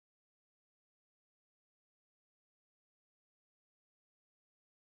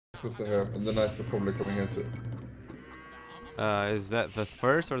crossbows are here, and the knights are probably coming here too. Is that the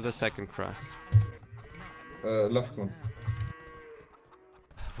first or the second cross? Left one.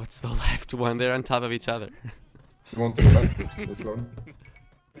 What's the left one? They're on top of each other. You want to go left? That's one.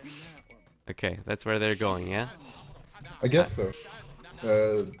 Okay, that's where they're going, yeah? I guess so.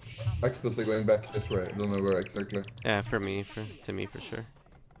 Experts are going back this way. I don't know where exactly. Yeah, to me for sure.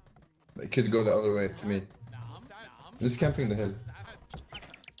 They could go the other way to me. Just camping the hill.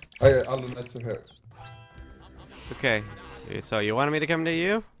 All the knights are here. Okay, so you wanted me to come to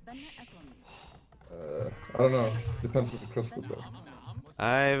you? I don't know. Depends what the crossbows are.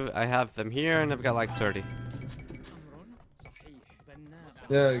 I have them here and I've got like 30.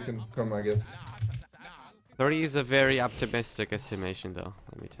 Yeah, you can come, I guess. 30 is a very optimistic estimation though,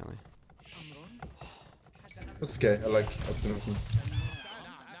 let me tell you. That's okay, I like optimism.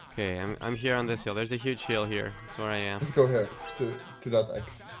 Okay, I'm here on this hill. There's a huge hill here. That's where I am. Let's go here, to that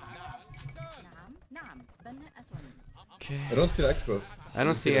X. Okay. I don't see the X-bows. I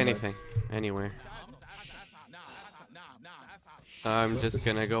don't see anything anywhere. I'm just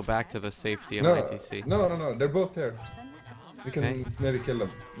gonna go back to the safety of my TC. No, they're both here. We can Okay. maybe kill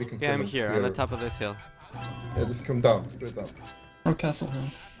them. We can kill I'm them here on the top of this hill. Yeah, just come down, straight down. Or Castle Hill.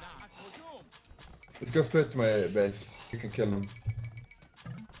 Let's go straight to my base. You can kill them.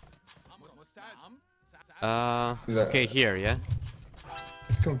 Okay, here, yeah?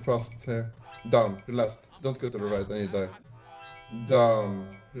 Just come fast here. Down, to the left. Don't go to the right, then you die. Down,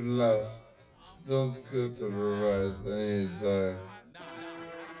 to the left. Don't go to the right, then you die.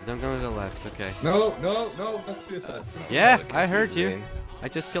 Don't go to the left, okay. No, that's suicide. Yeah, I heard you. I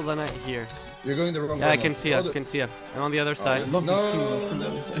just killed the knight here. You're going the wrong way. Yeah, I can see it, can see it. I'm on the other side. Love this team from the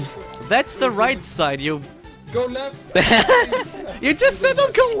other side. That's the right side, you... Go left! You just said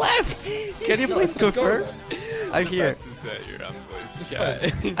don't go left! Can you please confirm? I'm here.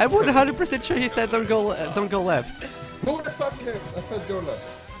 I'm 100% sure he said don't go left. Who the fuck cares? I said go left.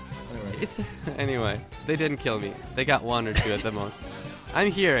 Anyway. Anyway, they didn't kill me. They got 1 or 2 at the most. I'm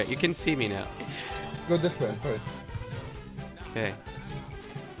here. You can see me now. Go this way, first. Okay.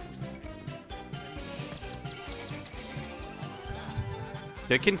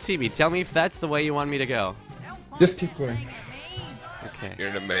 They can see me. Tell me if that's the way you want me to go. Just keep going. Okay.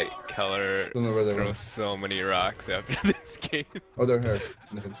 You're gonna make Keller Don't know where they throw went. so many rocks after this game. Oh, they're here.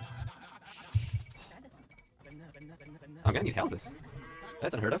 I'm gonna need houses.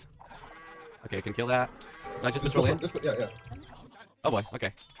 That's unheard of. Okay, I can kill that. Can I just patrol in? Yeah. Oh boy,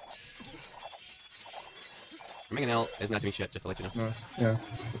 okay. Ring an L is not doing shit, just to let you know. No, yeah.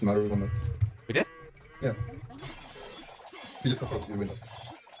 Doesn't matter, we won it. We did? Yeah. You just got to the window.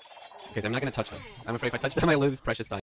 Okay, I'm not gonna touch them. I'm afraid if I touch them, I lose precious time.